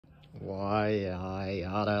why I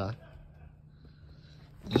oughta...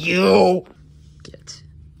 You!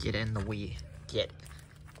 Get in the Wii. Get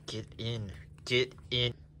in.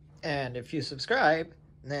 And if you subscribe,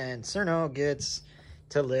 then Cirno gets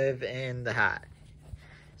to live in the hat.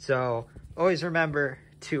 So, always remember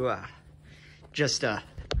to, What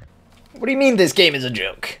do you mean this game is a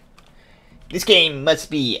joke? This game must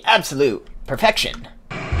be absolute perfection.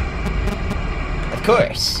 Of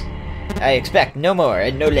course. I expect no more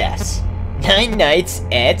and no less. 9 nights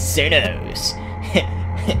at CIRNOS.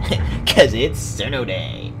 'Cause it's Cirno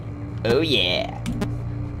Day. Oh yeah.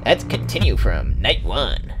 Let's continue from night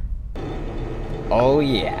 1. Oh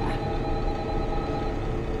yeah.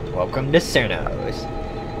 Welcome to CIRNOS.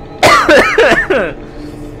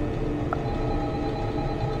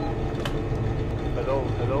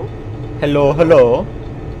 Hello.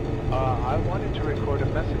 I wanted to record a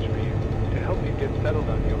message for you to help you get settled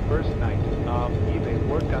on your first night. eBay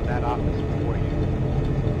worked on that office for you.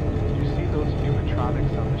 You see those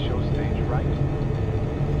animatronics on the show stage, right?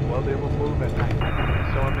 Well, they will move at night.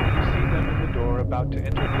 So if you see them in the door about to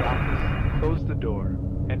enter the office, close the door,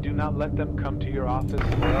 and do not let them come to your office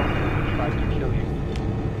or else they will try to kill you.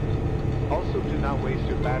 Also, do not waste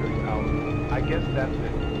your battery power. I guess that's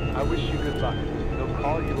it. I wish you good luck. They'll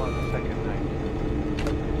call you on the second night.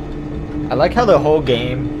 I like how the whole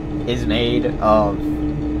game is made of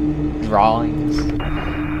drawings,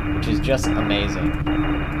 which is just amazing,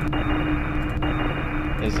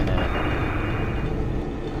 isn't it?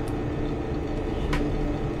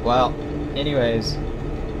 Well, anyways,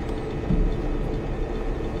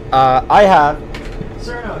 I have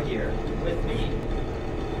Cirno here with me,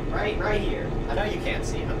 right here. I know you can't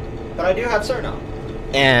see him, but I do have Cirno.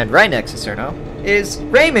 And right next to Cirno is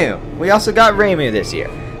Reimu. We also got Reimu this year.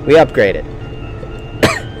 We upgraded.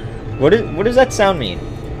 What does that sound mean?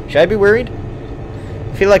 Should I be worried?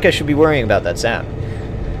 I feel like I should be worrying about that sound.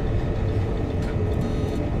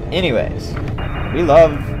 Anyways, we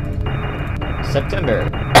love September.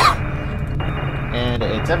 And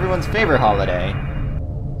it's everyone's favorite holiday,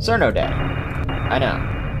 Cirno Day. I know.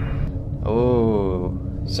 Oh,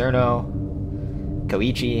 Cirno,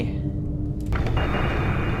 Koichi.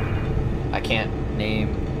 I can't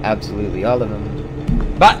name absolutely all of them.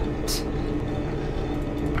 But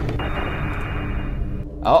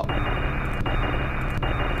oh,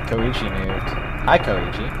 Koichi moved. Hi,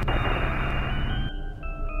 Koichi.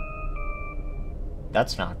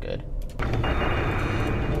 That's not good.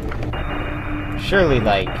 Surely,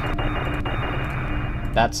 like,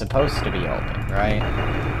 that's supposed to be open, right?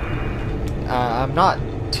 I'm not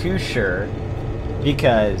too sure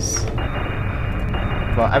because,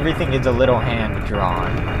 well, everything is a little hand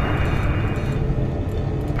drawn.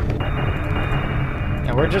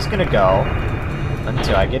 And we're just gonna go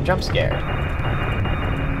until I get jump scared.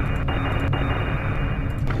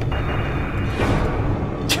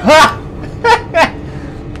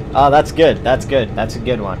 Oh, that's good. That's good. That's a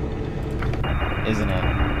good one. Isn't it?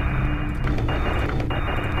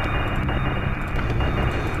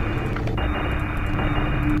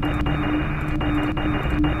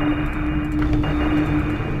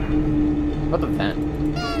 What the vent?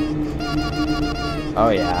 Oh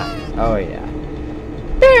yeah. Oh yeah.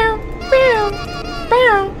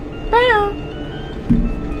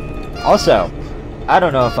 Also, I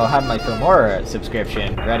don't know if I'll have my Filmora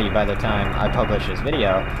subscription ready by the time I publish this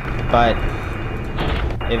video, but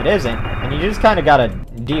if it isn't, then you just kind of gotta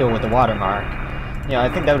deal with the watermark. You know, I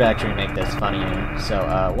think that would actually make this funnier. So,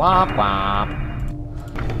 womp womp.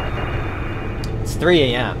 It's 3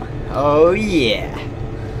 AM. Oh yeah.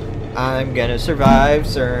 I'm gonna survive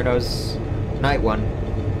Cirno's night 1.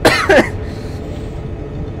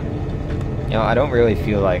 You know, I don't really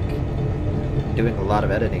feel like doing a lot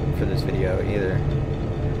of editing for this video either.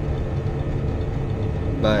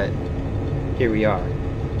 But here we are.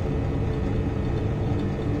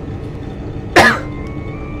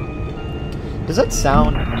 Does that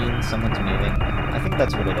sound mean someone's moving? I think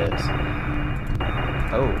that's what it is.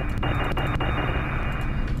 Oh.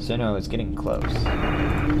 Cirno is getting close.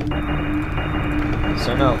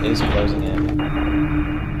 Cirno is closing in.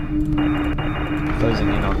 Closing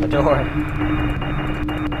in on the door.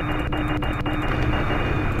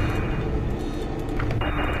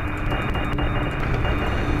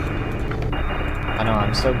 I know,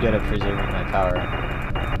 I'm so good at preserving my power.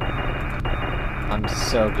 I'm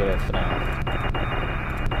so good at FNAF.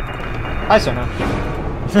 Hi, Cirno.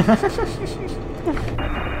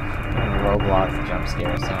 Roblox jump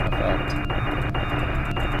scare sound effect.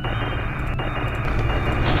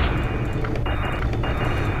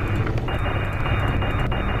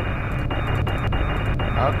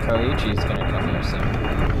 Oh, Koichi's gonna come here soon.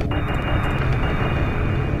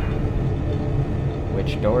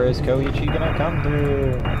 door is Koichi gonna come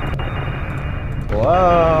through?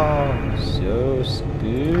 Whoa, so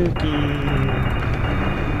spooky.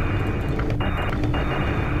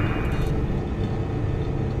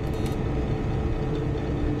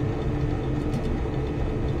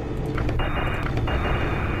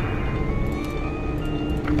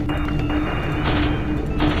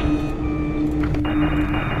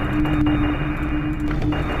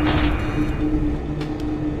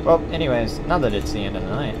 Well, anyways, now that it's the end of the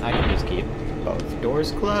night, I can just keep both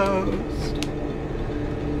doors closed.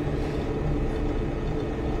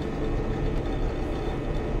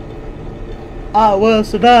 I will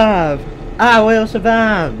survive! I will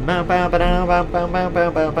survive!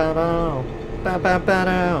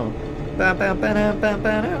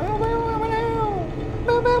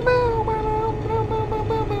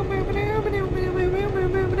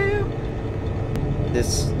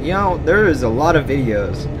 This, you know, there is a lot of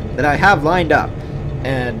videos that I have lined up,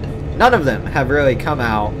 and none of them have really come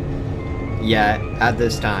out yet at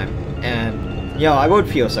this time. And, you know, I would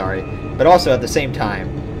feel sorry, but also at the same time,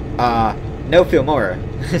 no feel more.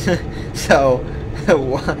 So,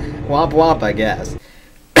 womp womp, I guess.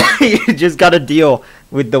 You just gotta deal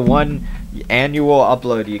with the one annual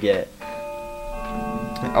upload you get.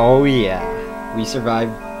 Oh yeah, we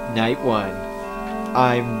survived night 1.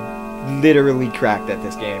 I'm literally cracked at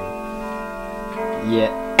this game.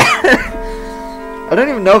 Yeah. I don't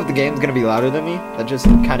even know if the game's gonna be louder than me. That just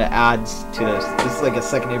kind of adds to this. This is like a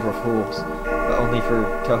second April Fools, but only for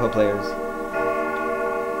Toho players.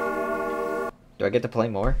 Do I get to play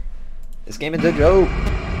more? This game is a joke.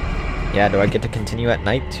 Yeah, do I get to continue at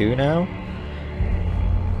night 2 now?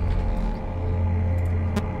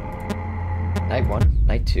 Night 1,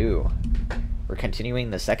 night 2. We're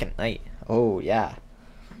continuing the second night. Oh yeah.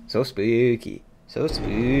 So spooky. So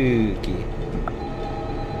spooky.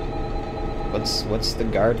 What's the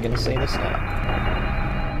guard gonna say this time?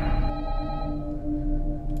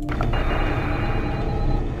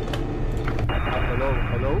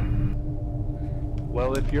 Hello?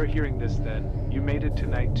 Well, if you're hearing this then, you made it to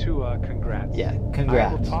night 2, congrats. Yeah,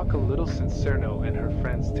 congrats. I will talk a little since Cirno and her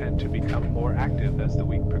friends tend to become more active as the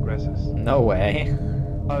week progresses. No way.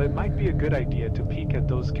 It might be a good idea to peek at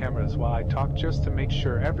those cameras while I talk just to make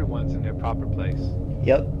sure everyone's in their proper place.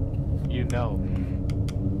 Yep. You know.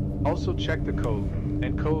 Also check the cove,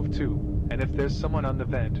 and cove 2, and if there's someone on the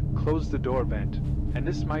vent, close the door vent. And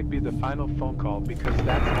this might be the final phone call because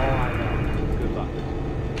that's all I know. Good luck.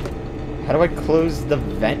 How do I close the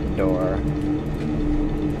vent door?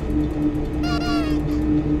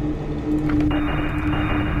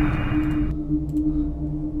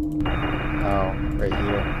 Oh, right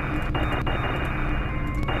here.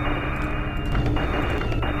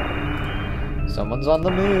 Someone's on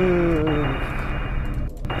the move.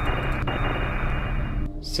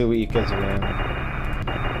 Suika's room.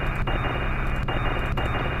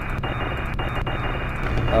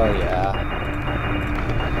 Oh yeah.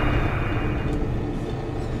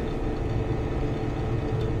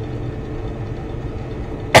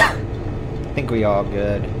 I think we all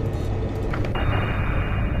good.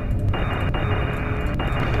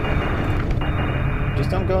 Just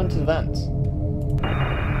don't go into the vents.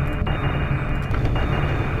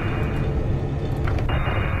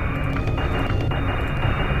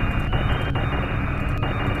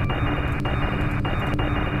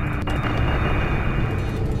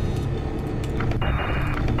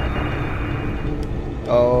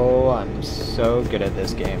 Oh, I'm so good at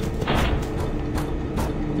this game.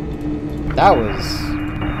 That was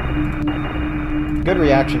good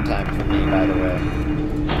reaction time for me, by the way.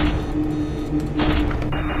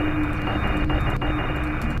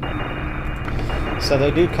 So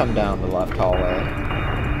they do come down the left hallway.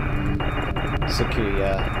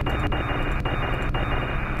 Sakuya.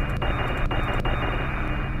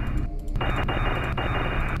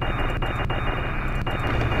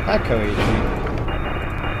 Hi, Koichi.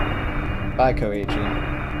 Bye, Koichi.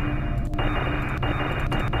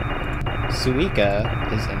 Suika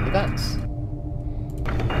is in the vents.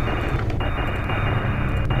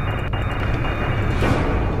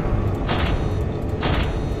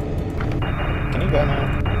 Can you go now?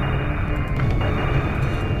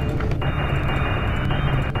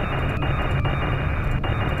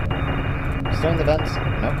 Still in the vents?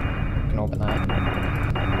 Nope. Can open that.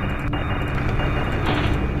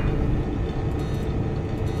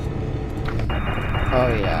 Oh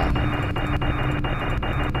yeah.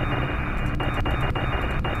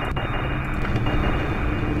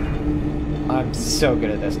 I'm so good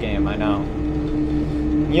at this game, I know.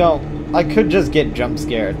 Yo, I could just get jump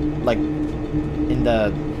scared, like, in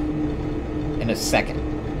a second.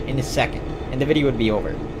 In a second. and the video would be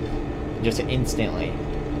over. Just instantly.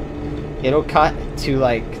 It'll cut to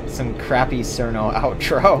like some crappy Cirno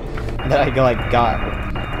outro that I like got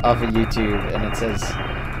off of YouTube, and it says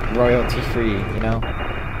royalty free, you know?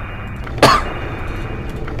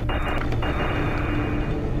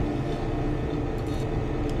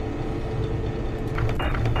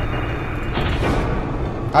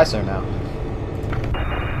 Hi, Cirno.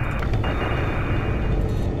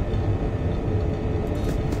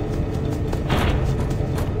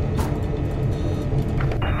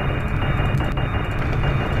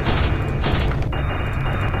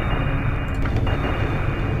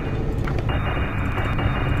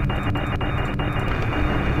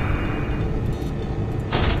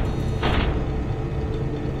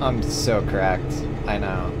 I'm so cracked. I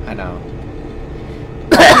know, I know.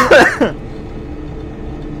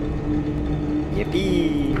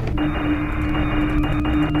 Yippee!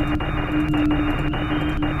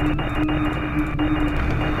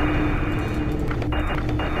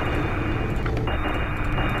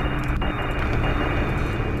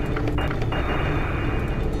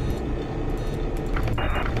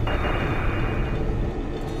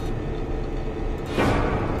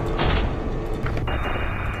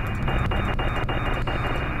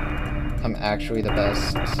 I'm actually the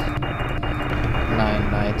best 9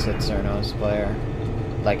 nights at CIRNOS player,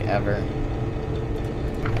 like ever.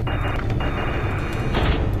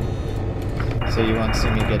 So you won't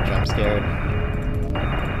see me get jump scared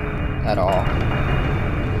at all,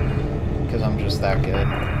 because I'm just that good.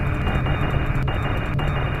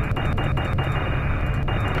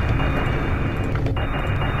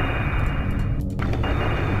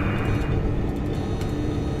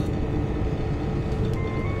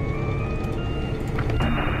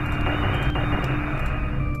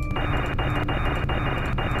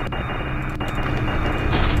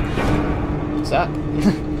 That? I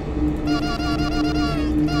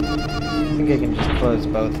think I can just close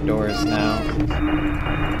both doors now.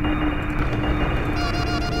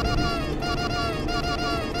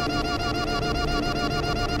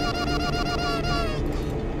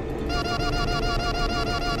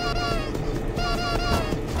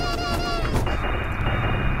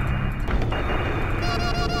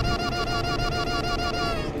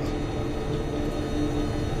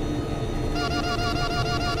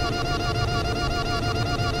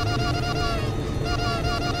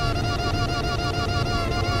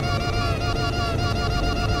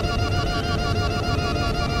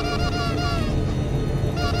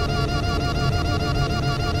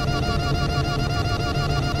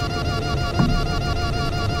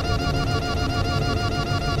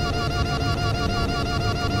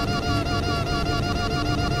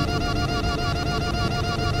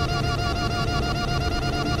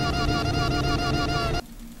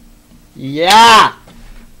 Yeah!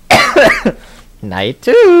 Night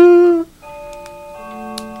 2!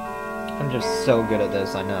 I'm just so good at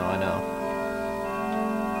this, I know, I know.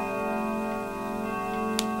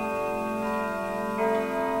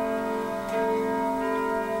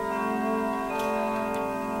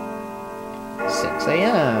 $6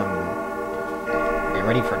 a.m. Get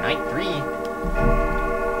ready for night 3.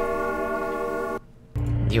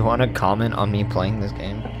 Do you want to comment on me playing this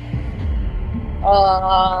game?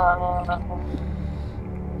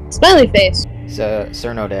 Smiley face. It's a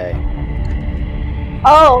Cirno day.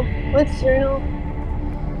 Oh, what's Cirno?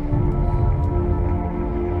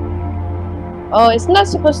 Oh, isn't that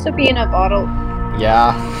supposed to be in a bottle?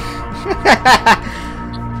 Yeah.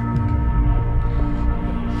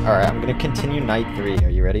 Alright, I'm gonna continue night 3. Are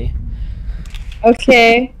you ready?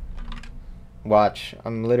 Okay. Watch.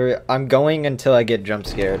 I'm going until I get jump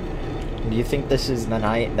scared. Do you think this is the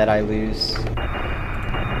night that I lose?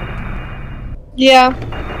 Yeah.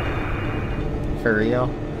 For real?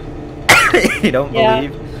 You don't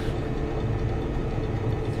believe?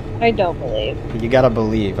 I don't believe. You gotta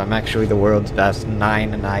believe. I'm actually the world's best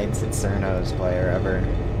 9 nights at CIRNOS player ever.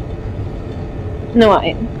 No,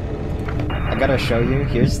 I. I gotta show you.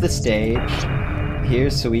 Here's the stage.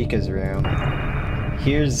 Here's Suika's room.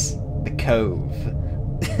 Here's the cove.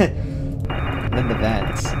 And then the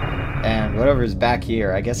vents. And whatever's back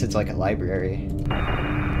here, I guess it's like a library.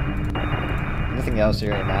 Nothing else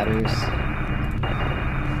really matters.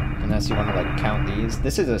 Unless you want to like count these.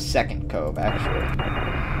 This is a second cove, actually.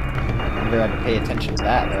 Never had to pay attention to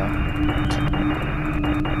that, though.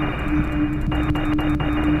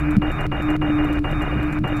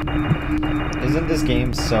 Isn't this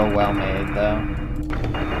game so well made, though?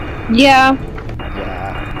 Yeah.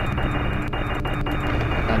 Yeah.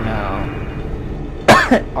 I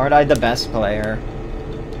know. Aren't I the best player?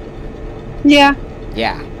 Yeah.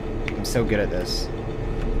 Yeah. I'm so good at this.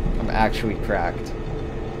 I'm actually cracked.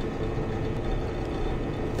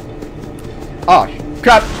 Oh,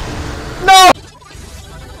 crap! No!